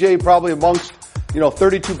take CJ probably amongst,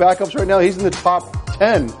 32 backups right now. He's in the top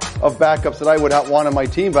 10 of backups that I would want on my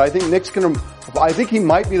team. But I think I think he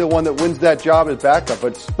might be the one that wins that job as backup.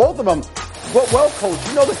 But both of them, well coached.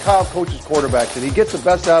 The Kyle coaches quarterbacks, and he gets the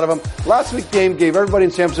best out of them. Last week's game gave everybody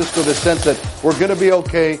in San Francisco the sense that we're going to be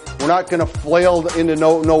okay. We're not going to flail into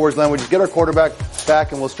nowhere's land. We just get our quarterback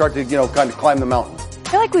back, and we'll start to, kind of climb the mountain. I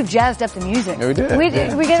feel like we've jazzed up the music. Yeah, we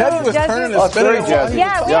did. We get a little jazzy. It's very jazzy.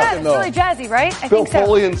 Yeah, it's really jazzy, right? I Bill think so.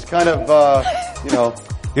 Polian's kind of, What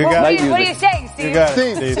are you saying, Steve? You got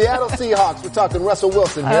it, Steve. Seattle Seahawks. We're talking Russell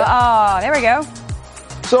Wilson here. There we go.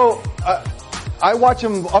 So I watch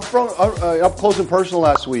him up close and personal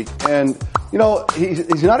last week, and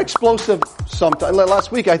he's not explosive. Sometimes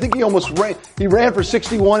last week I think he ran for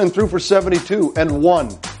 61 and threw for 72 and won.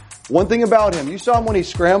 One thing about him, you saw him when he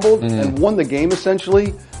scrambled and won the game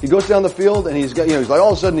essentially. He goes down the field and he's got, he's like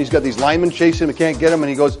all of a sudden he's got these linemen chasing him and can't get him,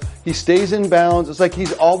 and he stays in bounds. It's like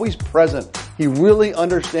he's always present. He really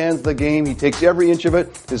understands the game. He takes every inch of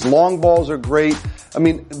it. His long balls are great.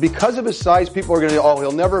 Because of his size, people are going to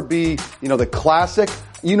he'll never be, the classic.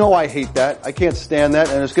 I hate that. I can't stand that.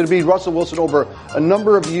 And it's going to be Russell Wilson over a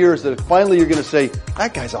number of years that finally you're going to say,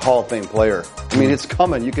 that guy's a Hall of Fame player. It's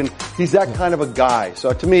coming. He's that kind of a guy.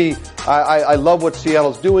 So to me, I love what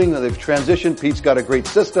Seattle's doing. They've transitioned. Pete's got a great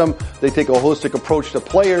system. They take a holistic approach to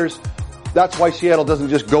players. That's why Seattle doesn't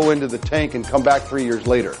just go into the tank and come back 3 years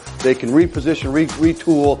later. They can reposition,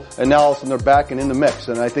 retool, and now all of a sudden they're back and in the mix.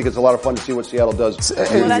 And I think it's a lot of fun to see what Seattle does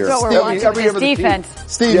every year. That's what we're watching with this defense.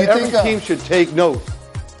 Steve, every team should take note.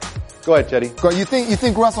 Go ahead, Teddy. You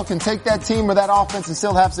think Russell can take that team or that offense and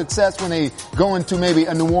still have success when they go into maybe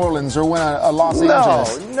a New Orleans or win a Los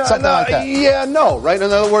Angeles? Something like that. Yeah, no, right?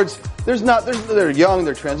 In other words, they're young,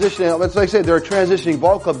 they're transitioning. As I say, they're a transitioning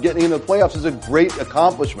ball club. Getting into the playoffs is a great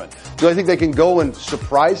accomplishment. Do I think they can go and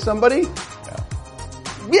surprise somebody?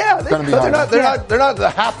 Yeah, they could. They're not the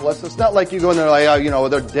hapless. It's not like you go in there like,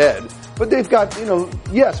 they're dead. But they've got,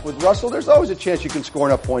 yes, with Russell, there's always a chance you can score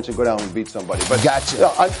enough points and go down and beat somebody. But gotcha.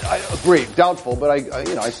 I agree, doubtful, but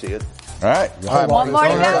I see it. All right. One more to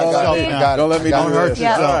go. Don't let me Don't hurt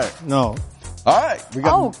yourself. All right. No. All right. We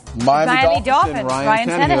got Miami Dolphins and Ryan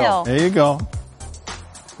Tannehill. There you go.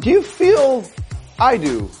 Do you feel, I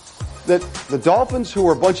do, that the Dolphins, who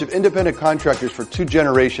were a bunch of independent contractors for 2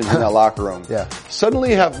 generations in that locker room,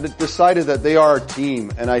 suddenly have decided that they are a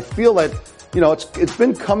team? And I feel that, it's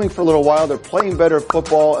been coming for a little while. They're playing better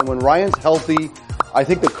football, and when Ryan's healthy, I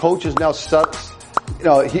think the coach is now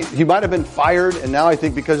he might have been fired, and now I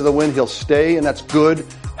think because of the win he'll stay, and that's good.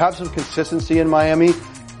 Have some consistency in Miami.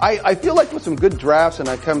 I feel like with some good drafts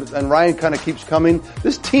and Ryan kind of keeps coming,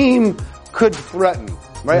 this team could threaten.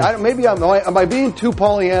 Right? Maybe am I being too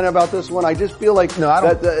Pollyanna about this one? I just feel like no, I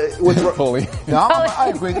don't. I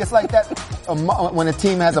agree. It's like that when a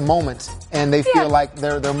team has a moment and they feel like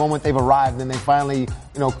their moment they've arrived and they finally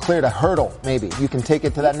cleared a hurdle. Maybe you can take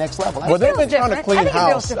it to that next level. Well, they've been trying to clean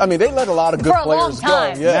house. I mean, they let a lot of good players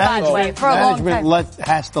go. Management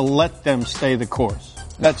has to let them stay the course.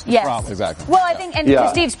 That's the problem. Exactly. Well, I think, and to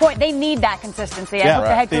Steve's point, they need that consistency. I hope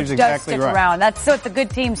the head coach does stick around. That's so with the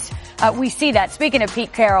good teams, we see that. Speaking of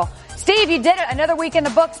Pete Carroll, Steve, you did it. Another week in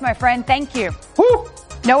the books, my friend. Thank you. Woo.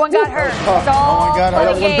 No one got hurt. It's all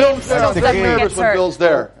when Bill's there, I'm very nervous when Bill's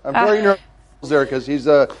there. I'm very nervous there because he's he's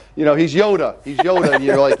Yoda. He's Yoda, and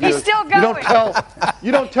you're like he's still going.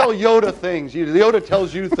 You don't tell Yoda things. Yoda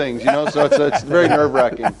tells you things. So it's very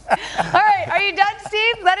nerve-wracking. All right, are you done,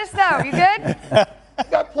 Steve? Let us know. You good?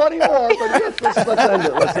 Got plenty more, but let's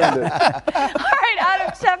end it. All right, Adam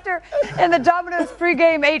Schefter in the Domino's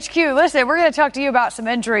pregame HQ. Listen, we're going to talk to you about some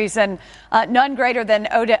injuries, and none greater than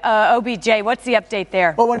OBJ. What's the update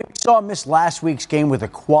there? Well, when we saw him miss last week's game with a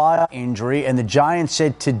quad injury, and the Giants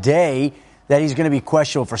said today that he's going to be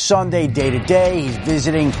questionable for Sunday, day-to-day. He's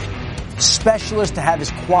visiting specialists to have his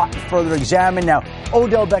quad further examined. Now,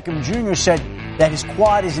 Odell Beckham Jr. said that his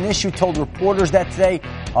quad is an issue, told reporters that today.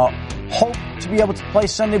 Hope to be able to play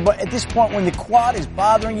Sunday, but at this point when the quad is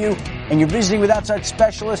bothering you and you're visiting with outside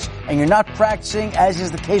specialists and you're not practicing, as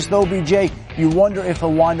is the case with OBJ, you wonder if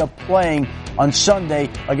he'll wind up playing on Sunday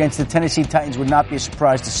against the Tennessee Titans. Would not be a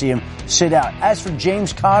surprise to see him sit out. As for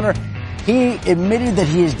James Conner, he admitted that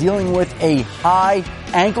he is dealing with a high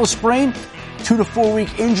ankle sprain, 2 to 4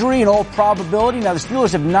 week injury in all probability. Now the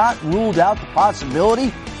Steelers have not ruled out the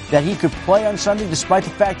possibility that he could play on Sunday despite the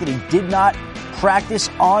fact that he did not practice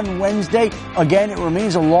on Wednesday. Again, it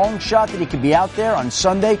remains a long shot that he could be out there on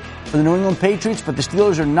Sunday for the New England Patriots, but the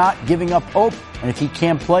Steelers are not giving up hope. And if he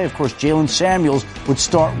can't play, of course, Jalen Samuels would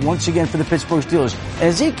start once again for the Pittsburgh Steelers. And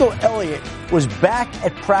Ezekiel Elliott was back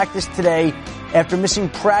at practice today after missing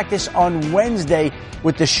practice on Wednesday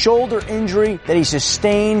with the shoulder injury that he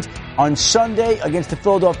sustained on Sunday against the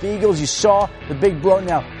Philadelphia Eagles. You saw the big blow.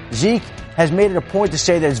 Now, Zeke has made it a point to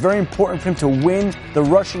say that it's very important for him to win the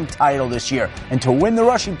rushing title this year. And to win the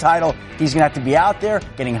rushing title, he's going to have to be out there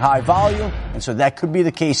getting high volume. And so that could be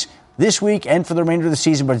the case this week and for the remainder of the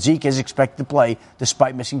season. But Zeke is expected to play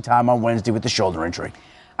despite missing time on Wednesday with the shoulder injury.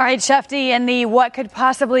 All right, Shefty, in the what could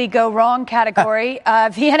possibly go wrong category, the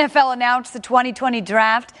NFL announced the 2020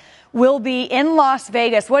 draft will be in Las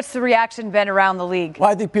Vegas. What's the reaction been around the league? Well,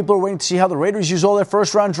 I think people are waiting to see how the Raiders use all their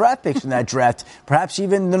first-round draft picks in that draft, perhaps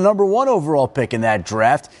even the number 1 overall pick in that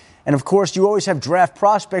draft. And, of course, you always have draft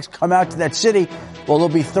prospects come out to that city. Well, there'll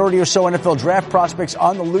be 30 or so NFL draft prospects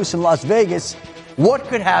on the loose in Las Vegas. What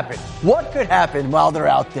could happen? What could happen while they're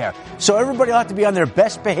out there? So everybody will have to be on their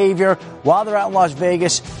best behavior while they're out in Las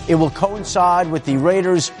Vegas. It will coincide with the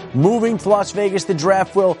Raiders moving to Las Vegas, the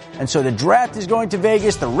draft will. And so the draft is going to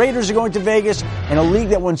Vegas, the Raiders are going to Vegas, and a league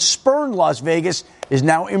that once spurned Las Vegas is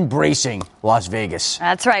now embracing Las Vegas.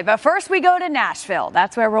 That's right. But first we go to Nashville.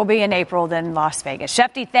 That's where we'll be in April, then Las Vegas.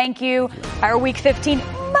 Shefty, thank you. Our Week 15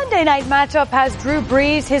 Monday night matchup has Drew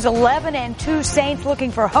Brees, his 11-2 Saints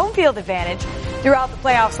looking for home field advantage throughout the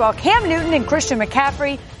playoffs, while Cam Newton and Christian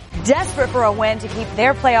McCaffrey desperate for a win to keep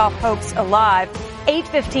their playoff hopes alive.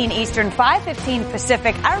 8:15 Eastern, 5:15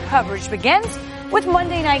 Pacific. Our coverage begins with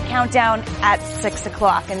Monday Night Countdown at 6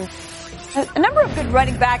 o'clock. And a number of good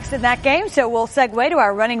running backs in that game, so we'll segue to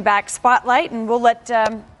our running back spotlight, and we'll let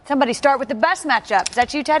somebody start with the best matchup. Is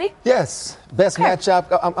that you, Teddy? Yes. Best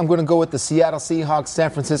matchup. I'm going to go with the Seattle Seahawks, San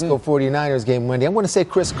Francisco 49ers game Monday. I'm going to say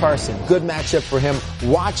Chris Carson. Good matchup for him.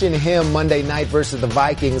 Watching him Monday night versus the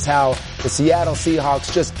Vikings, how the Seattle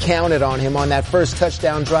Seahawks just counted on him on that first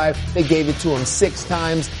touchdown drive. They gave it to him 6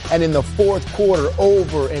 times. And in the fourth quarter,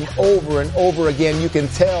 over and over and over again, you can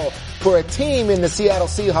tell for a team in the Seattle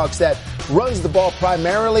Seahawks that runs the ball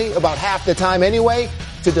primarily about half the time anyway,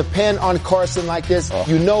 to depend on Carson like this.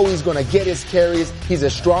 You know he's going to get his carries. He's a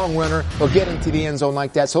strong runner. He'll get into the end zone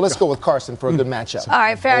like that. So let's go with Carson for a good matchup. All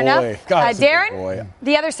right, fair enough. Darren,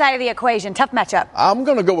 the other side of the equation, tough matchup. I'm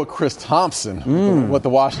going to go with Chris Thompson with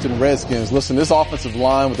the Washington Redskins. Listen, this offensive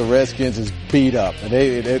line with the Redskins is beat up. And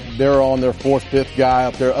they're on their 4th, 5th guy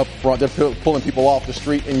up there up front. They're pulling people off the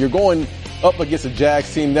street. And you're going up against a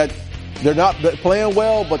Jags team that they're not playing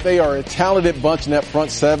well, but they are a talented bunch in that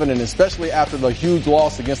front 7, and especially after the huge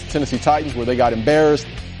loss against the Tennessee Titans where they got embarrassed,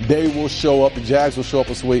 they will show up. The Jags will show up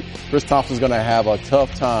this week. Chris Thompson's going to have a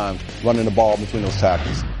tough time running the ball between those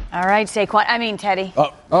tackles. All right, Teddy.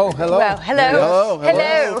 Oh, hello. Well,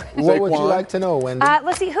 hello. What would you like to know, Wendy?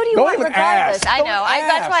 Let's see. Who do you want regardless? I know.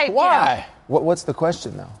 That's why. Why? What's the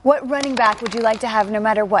question now? What running back would you like to have no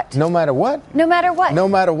matter what? No matter what? No matter what. No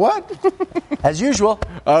matter what? As usual.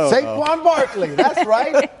 Saquon Barkley. That's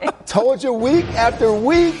right. Told you week after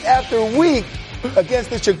week after week against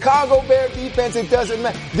the Chicago Bear defense, it doesn't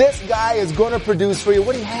matter. This guy is going to produce for you.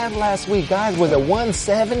 What did he have last week, guys? Was it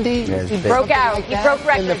 170? He broke out. He broke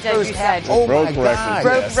records, as you said. Oh, my God.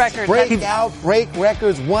 Broke records. Break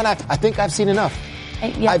records. I think I've seen enough.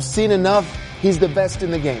 Yeah. I've seen enough. He's the best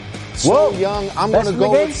in the game. So young. I'm going to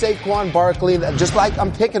go with Saquon Barkley, just like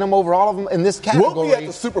I'm picking him over all of them in this category. We'll be at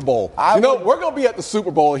the Super Bowl. We're going to be at the Super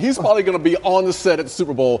Bowl. He's probably going to be on the set at the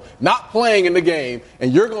Super Bowl, not playing in the game,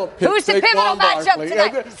 and you're going to pick Who's the Saquon pivotal matchup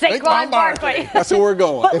tonight? Saquon Barkley. That's where we're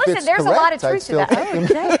going. But listen, there's a lot of truth to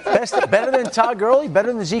that. Better than Todd Gurley?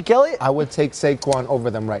 Better than Zeke Elliott? I would take Saquon over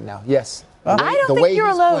them right now. Yes. I don't think you're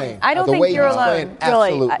alone. I don't think you're alone.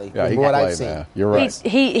 Absolutely. Yeah, he what can I've play, seen. man. You're right.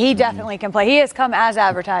 He definitely can play. He has come as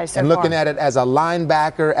advertised so and looking far. at it as a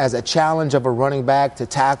linebacker, as a challenge of a running back to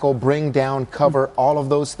tackle, bring down, cover, all of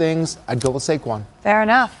those things, I'd go with Saquon. Fair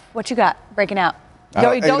enough. What you got breaking out? I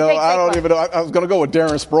don't even know. I was going to go with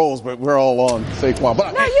Darren Sproles, but we're all on Saquon.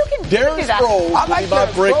 But no, you can Darren do that. Sproles I like would be my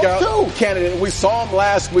Darren breakout Sproles, too. candidate. We saw him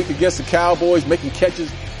last week against the Cowboys making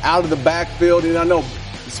catches out of the backfield, and I know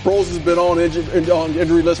Sproles has been on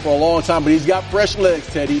injury list for a long time, but he's got fresh legs,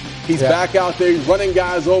 Teddy. He's back out there. He's running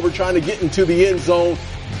guys over, trying to get into the end zone.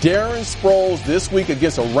 Darren Sproles this week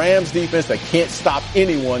against a Rams defense that can't stop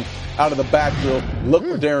anyone out of the backfield. Look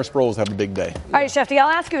for Darren Sproles to have a big day. All right, Shefty, I'll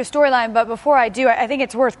ask you a storyline, but before I do, I think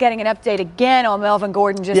it's worth getting an update again on Melvin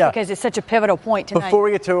Gordon because it's such a pivotal point tonight. Before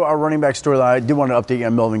we get to our running back storyline, I do want to update you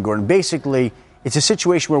on Melvin Gordon. Basically, it's a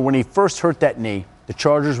situation where when he first hurt that knee, the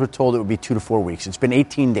Chargers were told it would be 2 to 4 weeks. It's been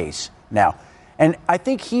 18 days now. And I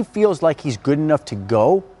think he feels like he's good enough to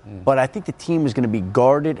go, but I think the team is going to be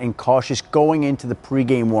guarded and cautious going into the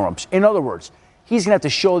pregame warm-ups. In other words, he's going to have to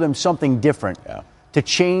show them something different to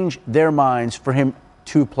change their minds for him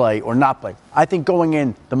to play or not play. I think going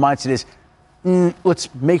in, the mindset is, let's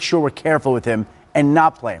make sure we're careful with him and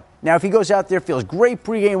not play him. Now, if he goes out there, feels great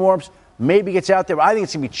pregame warm-ups, maybe gets out there, but I think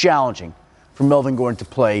it's going to be challenging for Melvin Gordon to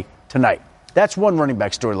play tonight. That's one running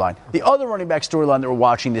back storyline. The other running back storyline that we're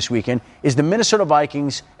watching this weekend is the Minnesota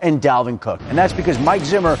Vikings and Dalvin Cook. And that's because Mike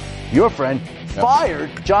Zimmer, your friend, fired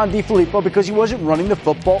John DeFilippo because he wasn't running the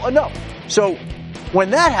football enough. So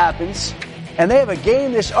when that happens, and they have a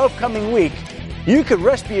game this upcoming week, you can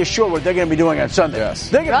rest be assured what they're going to be doing on Sunday.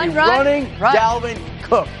 They're going to be running Dalvin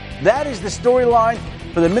Cook. That is the storyline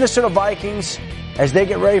for the Minnesota Vikings as they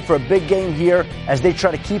get ready for a big game here, as they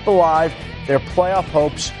try to keep alive their playoff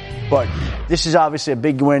hopes. But this is obviously a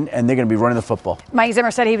big win, and they're going to be running the football. Mike Zimmer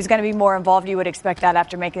said he was going to be more involved. You would expect that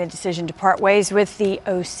after making the decision to part ways with the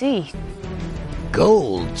OC.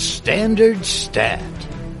 Gold Standard Stat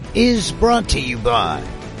is brought to you by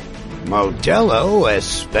Modelo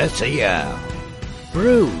Especial.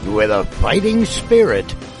 Brewed with a fighting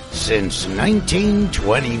spirit since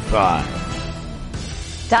 1925.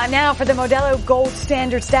 Time now for the Modelo Gold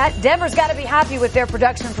Standard Stat. Denver's got to be happy with their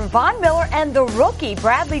production from Von Miller and the rookie,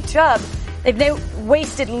 Bradley Chubb. They've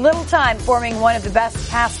wasted little time forming one of the best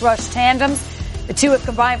pass rush tandems. The two have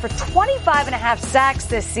combined for 25.5 sacks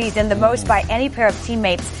this season, the most by any pair of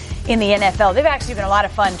teammates in the NFL. They've actually been a lot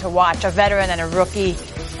of fun to watch, a veteran and a rookie,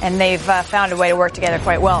 and they've found a way to work together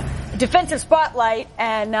quite well. Defensive spotlight,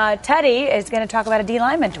 and Teddy is going to talk about a D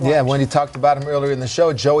lineman to watch. Yeah, when he talked about him earlier in the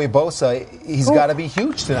show, Joey Bosa, he's got to be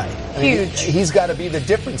huge tonight. He's got to be the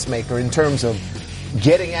difference maker in terms of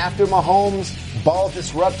getting after Mahomes, ball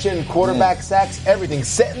disruption, quarterback sacks, everything.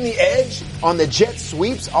 Setting the edge on the jet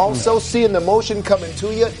sweeps, also seeing the motion coming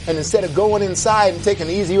to you, and instead of going inside and taking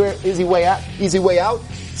the easy way out,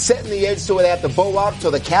 setting the edge so they have to bow out so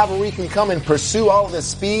the cavalry can come and pursue all of the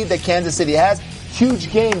speed that Kansas City has.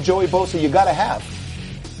 Huge game, Joey Bosa, you got to have.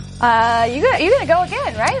 You're going to go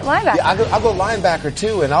again, right? Linebacker. Yeah, I'll go linebacker,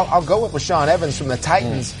 too, and I'll go with Rashaan Evans from the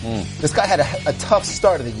Titans. This guy had a tough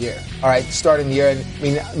start of the year, all right, starting the year. And,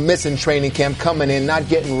 missing training camp, coming in, not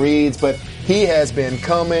getting reads, but he has been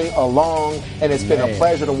coming along, and it's been a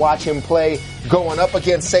pleasure to watch him play. Going up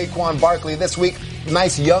against Saquon Barkley this week.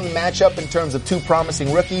 Nice young matchup in terms of two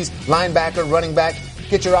promising rookies, linebacker, running back.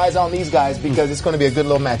 Get your eyes on these guys because it's going to be a good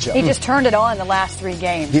little matchup. He just turned it on the last 3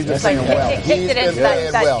 games. He's been playing well. That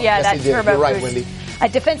turbo You're right, boost. Wendy. A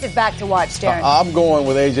defensive back to watch, Darren. I'm going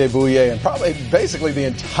with A.J. Bouye and probably basically the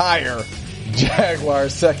entire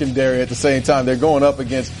Jaguars secondary at the same time. They're going up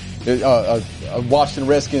against a Washington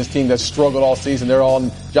Redskins team that's struggled all season. They're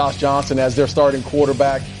on Josh Johnson as their starting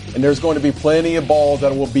quarterback. And there's going to be plenty of balls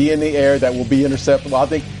that will be in the air that will be interceptable. I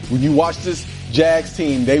think when you watch this Jags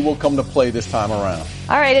team, they will come to play this time around.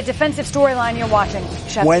 All right, a defensive storyline you're watching.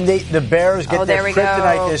 Shefty. When the Bears get their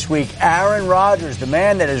kryptonite this week, Aaron Rodgers, the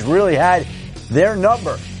man that has really had their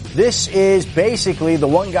number. This is basically the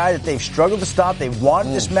one guy that they've struggled to stop. They've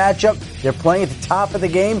wanted this matchup. They're playing at the top of the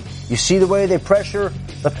game. You see the way they pressure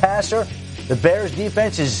the passer. The Bears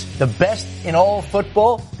defense is the best in all of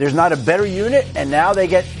football. There's not a better unit, and now they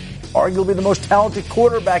get arguably the most talented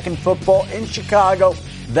quarterback in football in Chicago.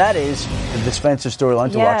 That is the defensive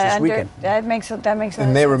storyline to watch this weekend. That makes sense.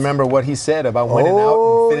 And they remember what he said about winning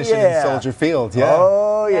out and finishing in Soldier Field. Yeah.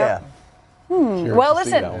 Oh, yeah. Well,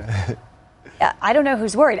 listen. I don't know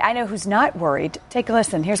who's worried. I know who's not worried. Take a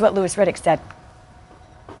listen. Here's what Louis Riddick said.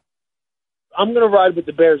 I'm going to ride with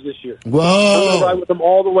the Bears this year. Whoa. I'm going to ride with them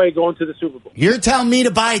all the way going to the Super Bowl. You're telling me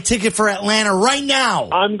to buy a ticket for Atlanta right now.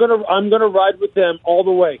 I'm going to ride with them all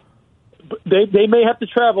the way. They may have to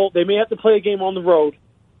travel. They may have to play a game on the road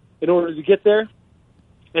in order to get there.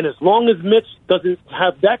 And as long as Mitch doesn't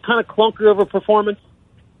have that kind of clunker of a performance,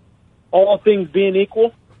 all things being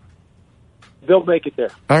equal, they'll make it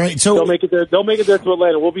there. All right, so they'll make it there. They'll make it there to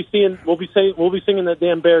Atlanta. We'll be singing that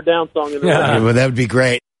damn Bear Down song in Atlanta. Yeah, well, that would be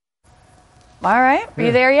great. All right, are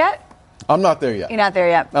you there yet? I'm not there yet. You're not there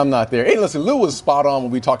yet. I'm not there. Hey, listen, Lou was spot on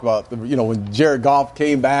when we talked about, when Jared Goff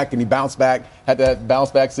came back and he bounced back, had that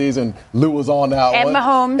bounce back season. Lou was on that and one.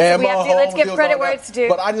 Mahomes. And Let's give credit where it's due.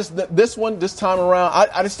 But this time around,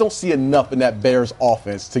 I just don't see enough in that Bears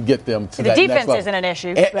offense to get them to that next level. The defense isn't an issue.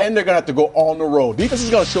 And they're going to have to go on the road. Defense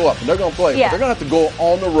is going to show up and they're going to play. Yeah. But they're going to have to go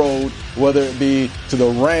on the road, whether it be to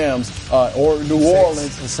the Rams or New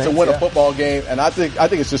Orleans to win a football game. And I think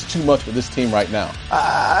it's just too much for this team right now.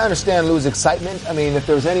 I understand Lou's excitement. I mean, if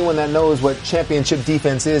there's anyone that knows what championship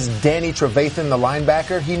defense is, Danny Trevathan, the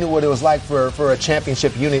linebacker, he knew what it was like for a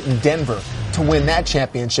championship unit in Denver to win that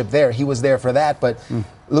championship there. He was there for that. But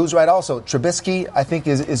Lou's right also. Trubisky, I think,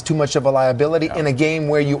 is too much of a liability in a game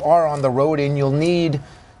where you are on the road and you'll need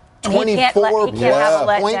 24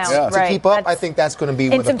 points to keep up. I think that's going to be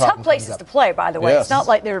where the problem comes up. In some tough places to play, by the way. Yes. It's not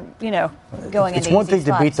like they're, going into It's one thing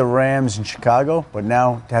spots. to beat the Rams in Chicago, but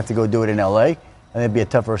now to have to go do it in L.A., and it'd be a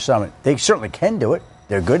tougher assignment. They certainly can do it.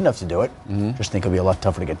 They're good enough to do it. Just think it'll be a lot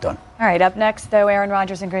tougher to get done. All right, up next, though, Aaron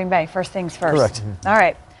Rodgers in Green Bay. First things first. Correct. All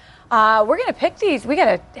right. We're going to pick these. We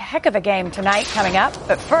got a heck of a game tonight coming up.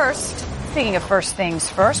 But first, speaking of first things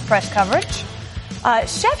first, press coverage.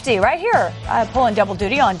 Shefty, right here, pulling double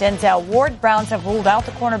duty on Denzel Ward. Browns have ruled out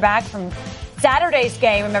the cornerback from Saturday's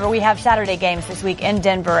game. Remember, we have Saturday games this week in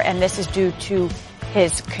Denver, and this is due to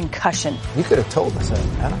his concussion. You could have told us that,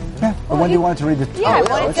 Anna. Yeah. Well, when do you want to read the...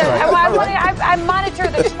 I monitor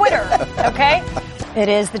the Twitter, okay? It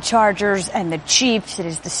is the Chargers and the Chiefs. It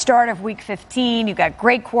is the start of Week 15. You've got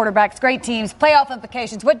great quarterbacks, great teams, playoff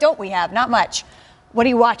implications. What don't we have? Not much. What are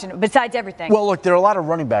you watching besides everything? Well, look, there are a lot of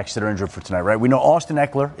running backs that are injured for tonight, right? We know Austin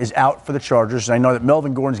Eckler is out for the Chargers. I know that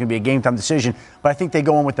Melvin Gordon is going to be a game-time decision, but I think they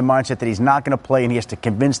go in with the mindset that he's not going to play and he has to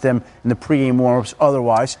convince them in the pregame warm-ups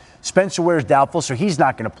otherwise. Spencer Ware is doubtful, so he's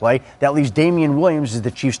not going to play. That leaves Damian Williams as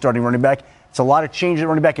the Chiefs starting running back. It's a lot of change at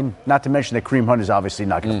running back, and not to mention that Kareem Hunt is obviously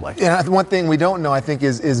not going to play. Yeah, one thing we don't know, I think,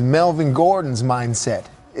 is Melvin Gordon's mindset.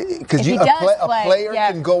 Because a player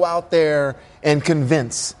can go out there and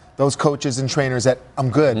convince those coaches and trainers that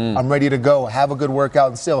I'm good, I'm ready to go, have a good workout,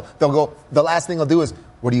 and still they'll go. The last thing they'll do is,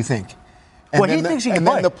 what do you think? And he thinks he can and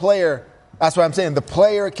play. Then the player, that's what I'm saying. The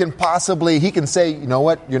player can he can say, you know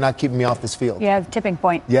what, you're not keeping me off this field. Yeah, tipping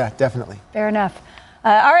point. Yeah, definitely. Fair enough.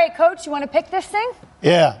 All right, Coach, you want to pick this thing?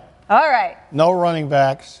 Yeah. All right. No running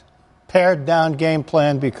backs. Pared down game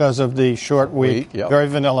plan because of the short week. Yep. Very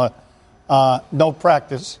vanilla. No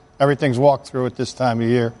practice. Everything's walked through at this time of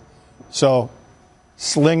year. So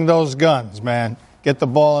sling those guns, man. Get the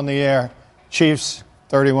ball in the air. Chiefs,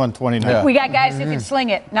 31-29. Yeah. We got guys who can sling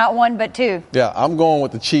it. Not one, but two. Yeah, I'm going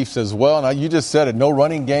with the Chiefs as well. Now, you just said it. No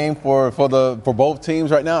running game for both teams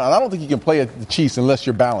right now. And I don't think you can play at the Chiefs unless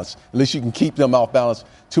you're balanced. At least you can keep them off balance.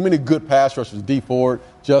 Too many good pass rushers. D. Ford,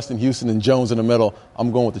 Justin Houston, and Jones in the middle.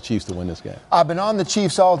 I'm going with the Chiefs to win this game. I've been on the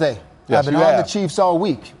Chiefs all day. Yes, I've been on the Chiefs all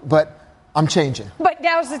week. But I'm changing. But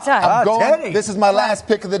now's the time. This is my last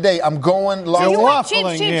pick of the day. I'm going Los Angeles. You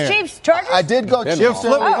went waffling Chiefs, Chargers? I did go Chiefs. You're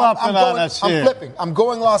flip-flopping on us here. I'm flipping. I'm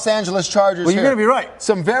going Los Angeles Chargers. Well, you're going to be right.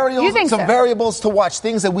 Some variables to watch,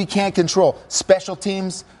 things that we can't control. Special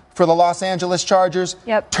teams for the Los Angeles Chargers.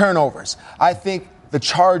 Yep. Turnovers. I think the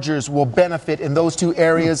Chargers will benefit in those two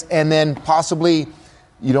areas, and then possibly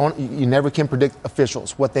you never can predict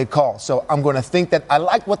officials, what they call. So I'm going to think that I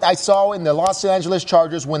like what I saw in the Los Angeles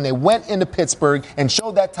Chargers when they went into Pittsburgh and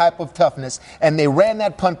showed that type of toughness, and they ran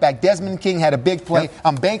that punt back. Desmond King had a big play. Yep.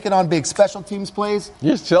 I'm banking on big special teams plays.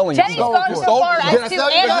 You're telling Jenny's gone so far as to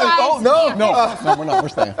analyze. No, we're not. We're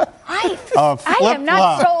staying. I am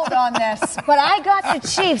not sold on this, but I got the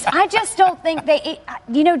Chiefs. I just don't think they,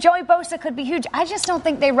 Joey Bosa could be huge. I just don't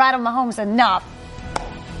think they rattle Mahomes enough.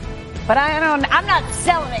 But I'm not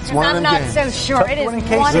selling it because I'm not so sure. It is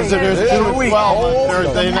one Visitors 2-12 on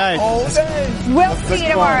Thursday night. We'll see you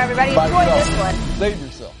tomorrow, everybody. Enjoy this one.